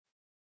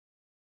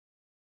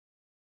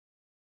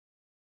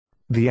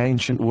The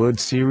Ancient Word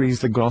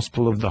Series, the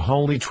Gospel of the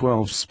Holy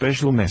 12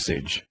 Special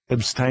Message,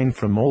 Abstain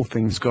from all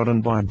things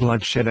gotten by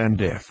bloodshed and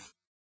death.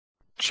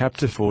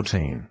 Chapter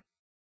 14.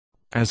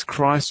 As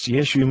Christ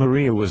Yeshu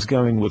Maria was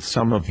going with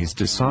some of his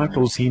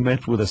disciples, he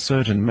met with a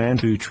certain man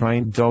who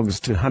trained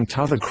dogs to hunt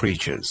other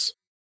creatures.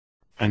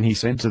 And he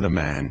said to the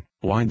man,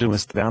 Why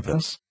doest thou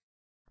thus?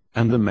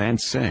 And the man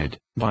said,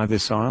 By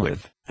this I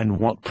live, and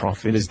what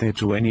profit is there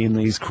to any in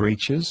these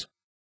creatures?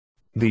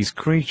 These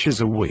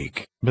creatures are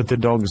weak, but the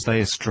dogs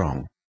they are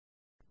strong.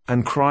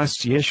 And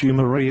Christ Yeshu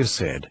Maria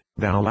said,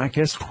 Thou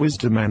lackest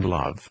wisdom and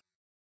love.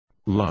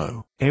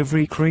 Lo,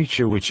 every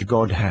creature which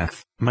God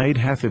hath made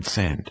hath its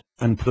end,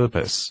 and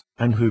purpose,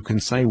 and who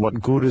can say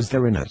what good is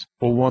there in it,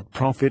 or what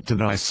profit to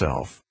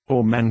thyself,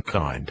 or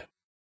mankind?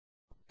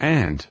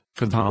 And,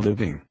 for thy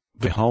living,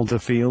 behold the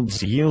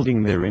fields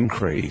yielding their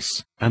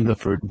increase, and the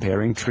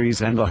fruit-bearing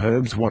trees and the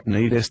herbs. What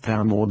needest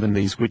thou more than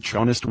these which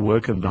honest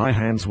work of thy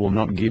hands will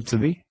not give to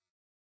thee?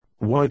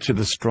 Woe to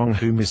the strong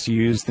who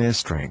misuse their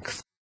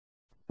strength!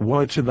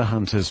 Woe to the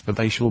hunters, for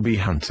they shall be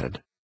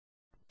hunted.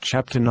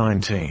 Chapter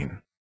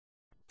 19.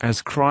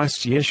 As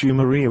Christ Yeshu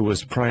Maria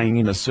was praying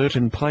in a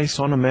certain place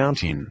on a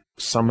mountain,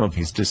 some of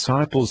his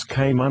disciples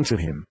came unto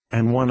him,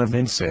 and one of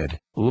them said,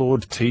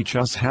 Lord, teach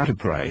us how to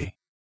pray.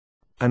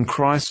 And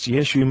Christ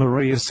Yeshu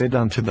Maria said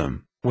unto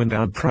them, When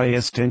thou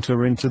prayest,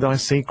 enter into thy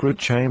secret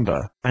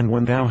chamber, and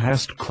when thou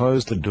hast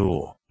closed the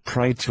door,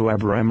 pray to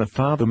Abraham,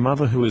 Father,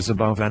 Mother who is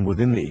above and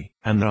within thee,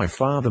 and thy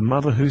Father,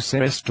 Mother who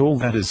seest all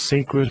that is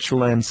secret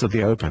shall answer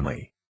thee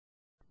openly.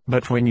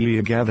 But when ye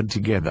are gathered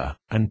together,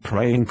 and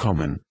pray in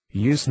common,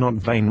 use not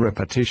vain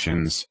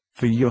repetitions,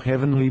 for your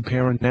heavenly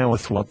Parent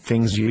knoweth what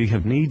things ye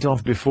have need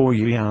of before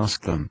ye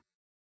ask them.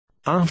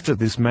 After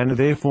this manner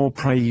therefore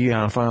pray ye,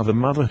 Our Father,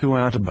 Mother who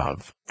art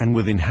above, and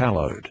within,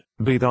 hallowed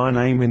be thy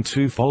name in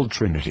twofold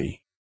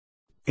Trinity.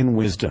 In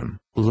wisdom,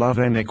 love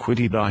and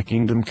equity thy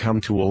kingdom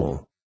come to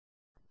all.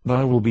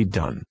 Thy will be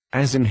done,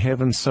 as in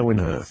heaven so in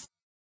earth.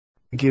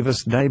 Give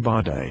us day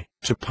by day,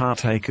 to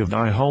partake of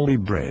thy holy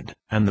bread,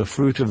 and the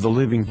fruit of the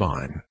living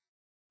vine.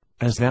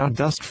 As thou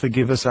dost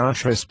forgive us our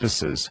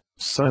trespasses,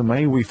 so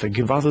may we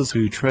forgive others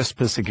who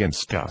trespass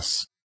against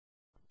us.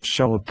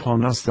 Show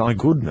upon us thy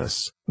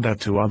goodness, that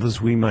to others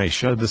we may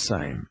show the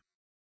same.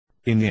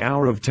 In the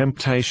hour of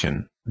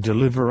temptation,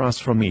 deliver us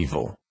from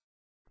evil.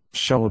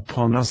 Show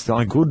upon us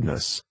thy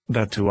goodness,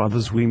 that to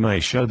others we may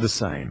show the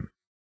same.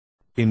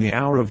 In the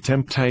hour of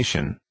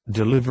temptation,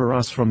 deliver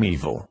us from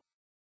evil.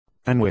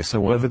 And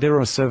wheresoever there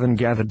are 7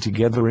 gathered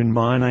together in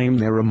my name,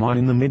 there am I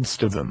in the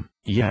midst of them.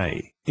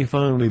 Yea, if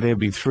only there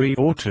be 3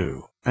 or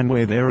 2, and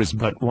where there is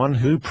but one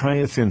who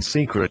prayeth in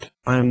secret,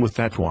 I am with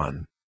that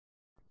one.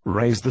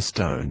 Raise the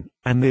stone,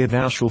 and there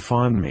thou shalt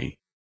find me.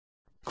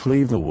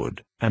 Cleave the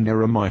wood, and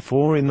there am I.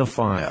 For in the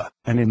fire,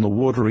 and in the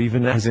water,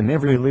 even as in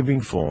every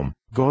living form,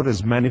 God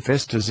is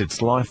manifest as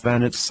its life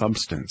and its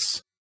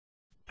substance.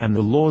 And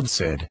the Lord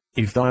said,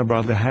 If thy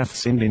brother hath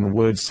sinned in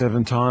word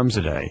 7 times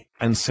a day,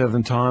 and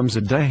 7 times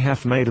a day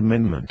hath made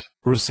amendment,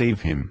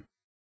 receive him.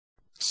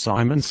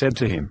 Simon said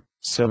to him,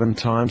 7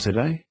 times a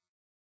day?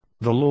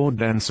 The Lord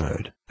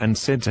answered, and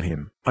said to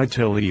him, I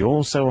tell thee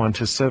also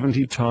unto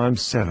 70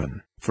 times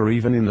 7. For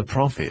even in the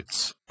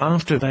prophets,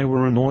 after they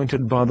were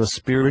anointed by the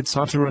Spirit's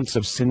utterance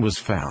of sin was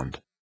found.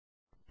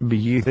 Be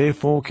ye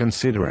therefore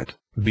considerate,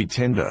 be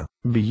tender,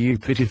 be ye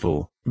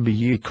pitiful, be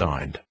ye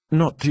kind,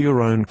 not to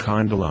your own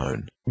kind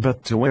alone,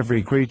 but to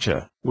every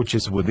creature, which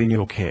is within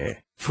your care,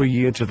 for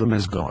ye are to them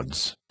as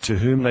gods, to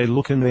whom they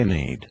look in their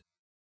need.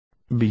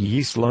 Be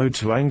ye slow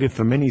to anger,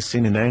 for many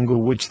sin in anger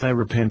which they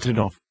repented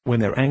of, when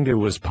their anger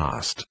was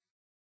past.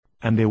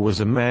 And there was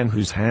a man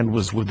whose hand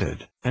was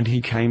withered, and he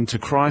came to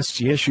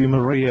Christ Yeshu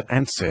Maria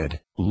and said,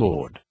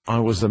 Lord, I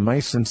was a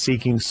mason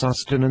seeking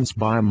sustenance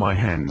by my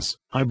hands.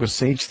 I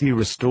beseech thee,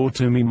 restore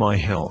to me my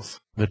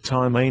health, that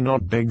I may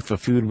not beg for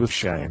food with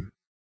shame.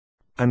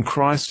 And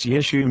Christ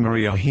Yeshu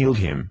Maria healed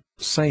him,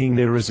 saying,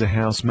 There is a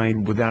house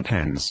made without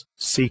hands,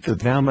 seek that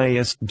thou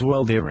mayest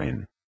dwell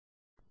therein.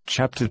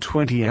 Chapter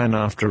 20. And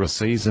after a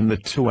season the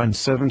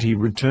 72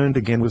 returned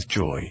again with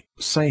joy,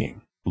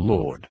 saying,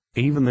 Lord,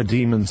 even the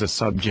demons are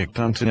subject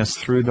unto us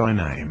through thy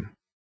name.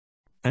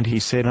 And he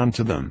said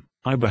unto them,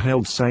 I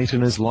beheld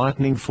Satan as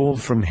lightning fall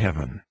from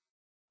heaven.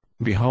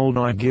 Behold,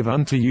 I give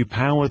unto you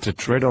power to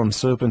tread on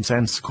serpents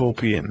and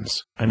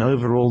scorpions, and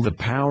over all the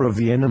power of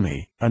the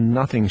enemy, and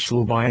nothing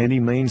shall by any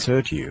means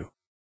hurt you.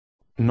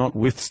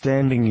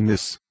 Notwithstanding in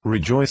this,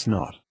 rejoice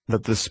not,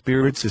 that the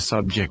spirits are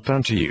subject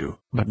unto you,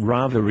 but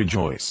rather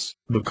rejoice,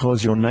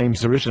 because your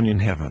names are written in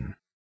heaven.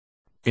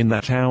 In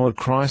that hour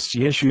Christ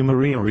Yeshu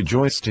Maria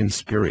rejoiced in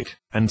spirit,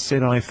 and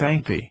said, I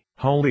thank thee,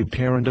 Holy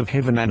Parent of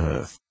heaven and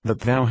earth, that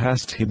thou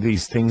hast hid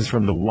these things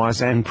from the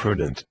wise and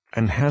prudent,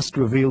 and hast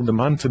revealed them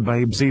unto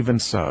babes. Even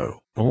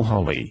so, all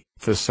holy,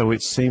 for so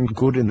it seemed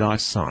good in thy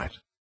sight.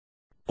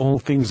 All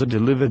things are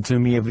delivered to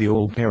me of the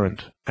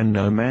All-Parent, and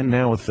no man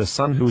knoweth the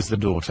Son who is the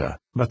daughter,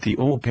 but the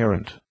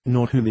All-Parent,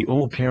 nor who the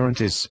All-Parent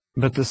is,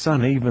 but the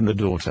Son even the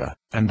daughter,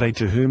 and they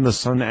to whom the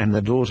Son and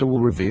the daughter will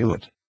reveal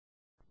it.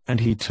 And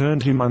he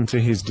turned him unto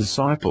his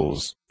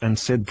disciples, and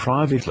said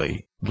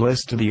privately,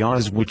 Blessed are the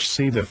eyes which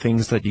see the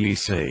things that ye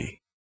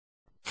see.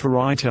 For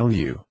I tell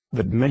you,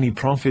 that many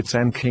prophets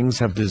and kings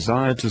have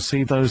desired to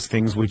see those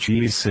things which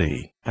ye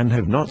see, and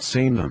have not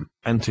seen them,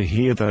 and to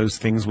hear those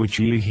things which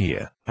ye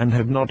hear, and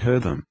have not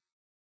heard them.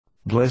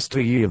 Blessed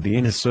are ye of the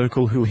inner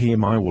circle who hear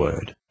my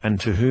word, and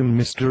to whom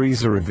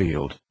mysteries are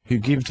revealed, who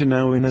give to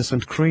no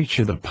innocent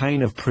creature the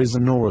pain of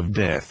prison or of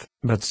death,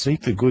 but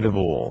seek the good of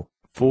all,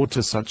 for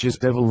to such is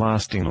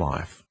everlasting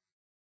life.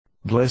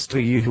 Blessed are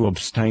ye who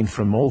abstain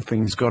from all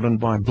things gotten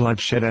by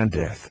bloodshed and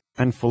death,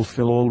 and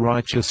fulfill all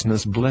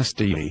righteousness.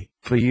 Blessed are ye,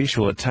 for ye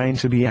shall attain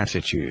to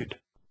beatitude.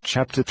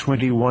 Chapter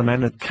 21.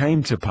 And it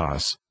came to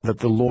pass, that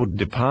the Lord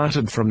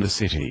departed from the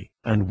city,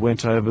 and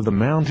went over the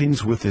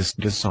mountains with his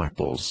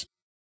disciples.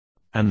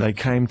 And they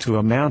came to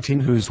a mountain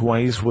whose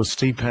ways were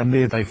steep, and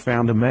there they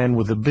found a man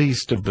with a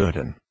beast of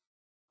burden.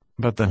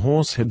 But the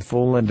horse had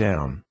fallen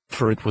down,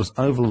 for it was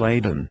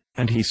overladen,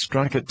 and he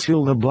struck it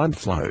till the blood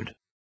flowed.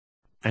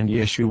 And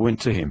Yeshua went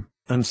to him,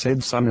 and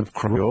said, Son of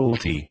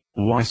cruelty,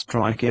 why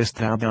strikest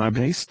thou thy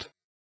beast?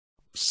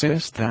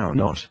 Sayest thou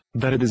not,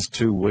 that it is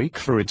too weak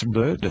for its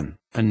burden,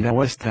 and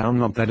knowest thou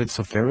not that it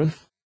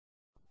suffereth?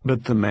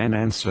 But the man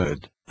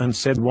answered, and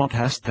said, What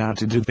hast thou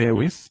to do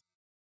therewith?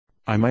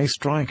 I may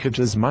strike it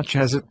as much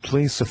as it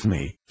pleaseth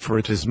me, for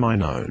it is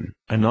mine own,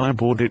 and I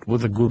bought it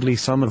with a goodly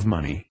sum of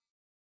money.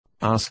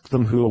 Ask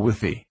them who are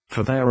with thee,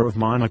 for they are of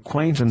mine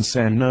acquaintance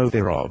and know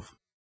thereof.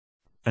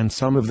 And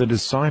some of the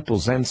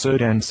disciples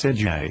answered and said,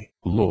 Yea,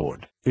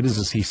 Lord, it is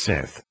as he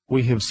saith,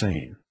 we have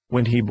seen,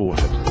 when he bought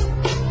it.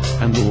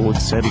 And the Lord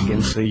said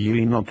again, See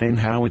ye not then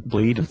how it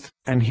bleedeth,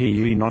 and hear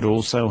ye not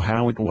also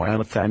how it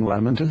waileth and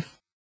lamenteth?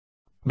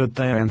 But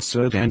they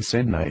answered and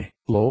said, Nay,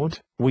 Lord,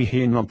 we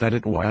hear not that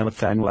it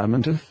waileth and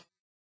lamenteth.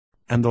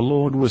 And the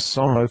Lord was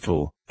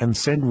sorrowful, and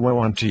said, Woe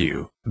unto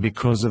you,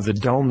 because of the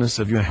dullness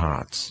of your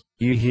hearts.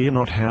 Ye hear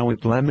not how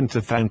it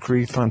lamenteth and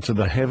crieth unto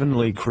the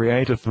heavenly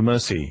Creator for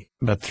mercy,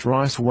 but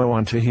thrice woe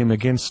unto him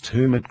against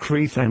whom it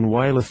crieth and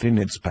waileth in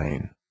its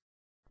pain.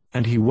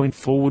 And he went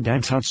forward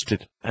and touched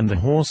it, and the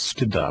horse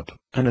stood up,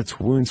 and its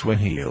wounds were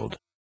healed.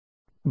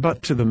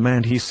 But to the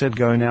man he said,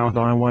 Go now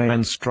thy way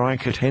and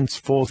strike it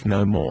henceforth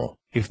no more,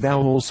 if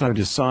thou also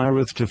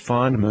desireth to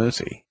find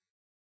mercy.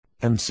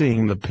 And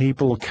seeing the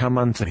people come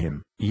unto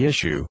him,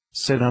 Yeshua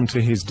said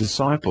unto his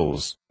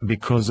disciples,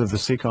 Because of the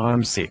sick I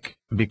am sick,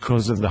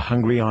 because of the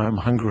hungry I am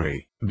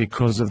hungry,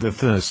 because of the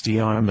thirsty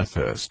I am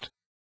athirst.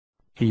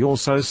 He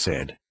also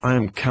said, I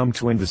am come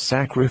to end the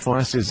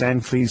sacrifices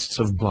and feasts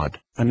of blood,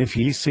 and if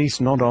ye cease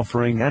not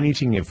offering and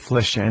eating of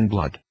flesh and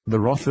blood, the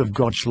wrath of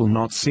God shall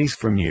not cease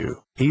from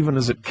you, even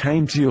as it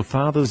came to your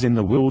fathers in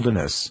the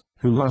wilderness,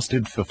 who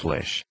lusted for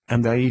flesh,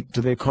 and they ate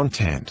to their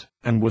content,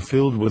 and were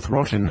filled with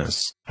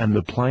rottenness, and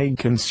the plague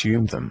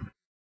consumed them.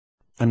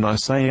 And I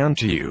say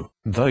unto you,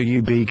 though ye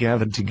be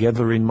gathered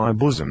together in my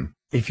bosom,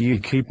 if ye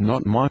keep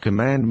not my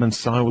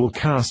commandments I will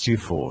cast you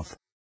forth.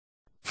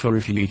 For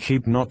if ye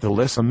keep not the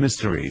lesser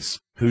mysteries,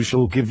 who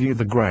shall give you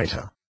the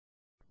greater?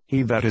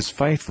 He that is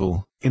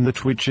faithful, in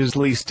that which is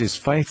least is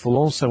faithful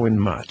also in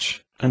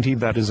much, and he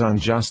that is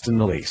unjust in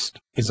the least,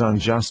 is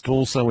unjust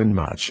also in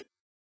much.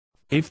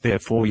 If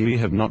therefore ye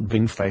have not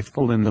been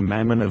faithful in the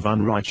mammon of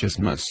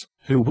unrighteousness,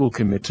 who will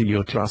commit to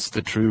your trust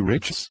the true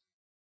riches?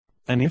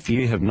 And if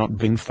ye have not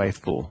been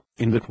faithful,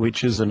 in that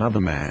which is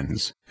another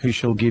man's, who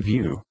shall give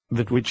you,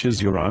 that which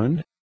is your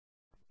own?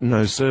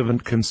 No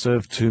servant can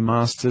serve two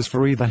masters,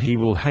 for either he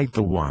will hate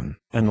the one,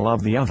 and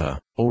love the other,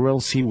 or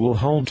else he will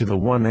hold to the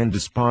one and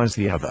despise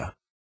the other.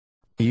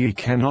 Ye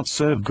cannot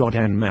serve God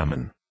and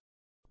mammon.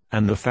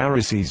 And the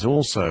Pharisees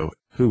also,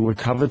 who were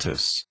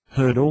covetous,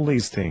 heard all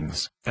these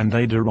things, and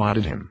they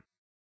derided him.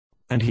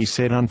 And he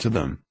said unto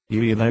them,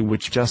 Ye are they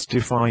which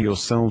justify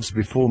yourselves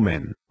before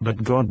men,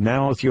 but God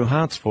knoweth your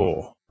hearts,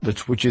 for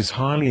that which is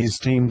highly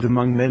esteemed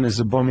among men is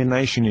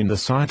abomination in the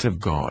sight of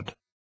God.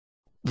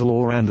 The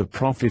law and the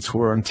prophets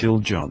were until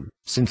John.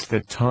 Since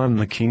that time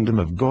the kingdom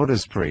of God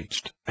is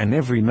preached, and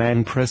every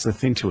man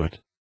presseth into it.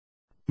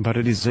 But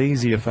it is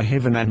easier for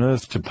heaven and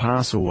earth to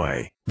pass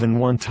away, than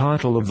one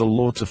tittle of the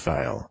law to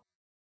fail.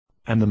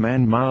 And the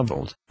man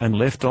marveled, and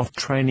left off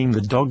training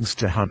the dogs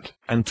to hunt,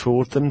 and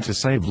taught them to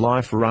save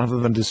life rather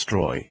than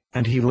destroy.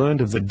 And he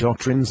learned of the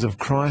doctrines of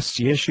Christ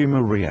Yeshua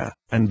Maria,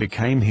 and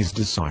became his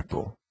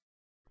disciple.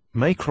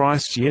 May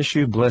Christ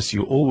Yeshua bless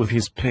you all with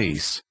his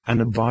peace,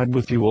 and abide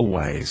with you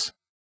always.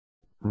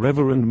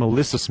 Reverend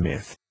Melissa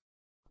Smith.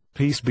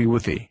 Peace be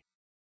with thee.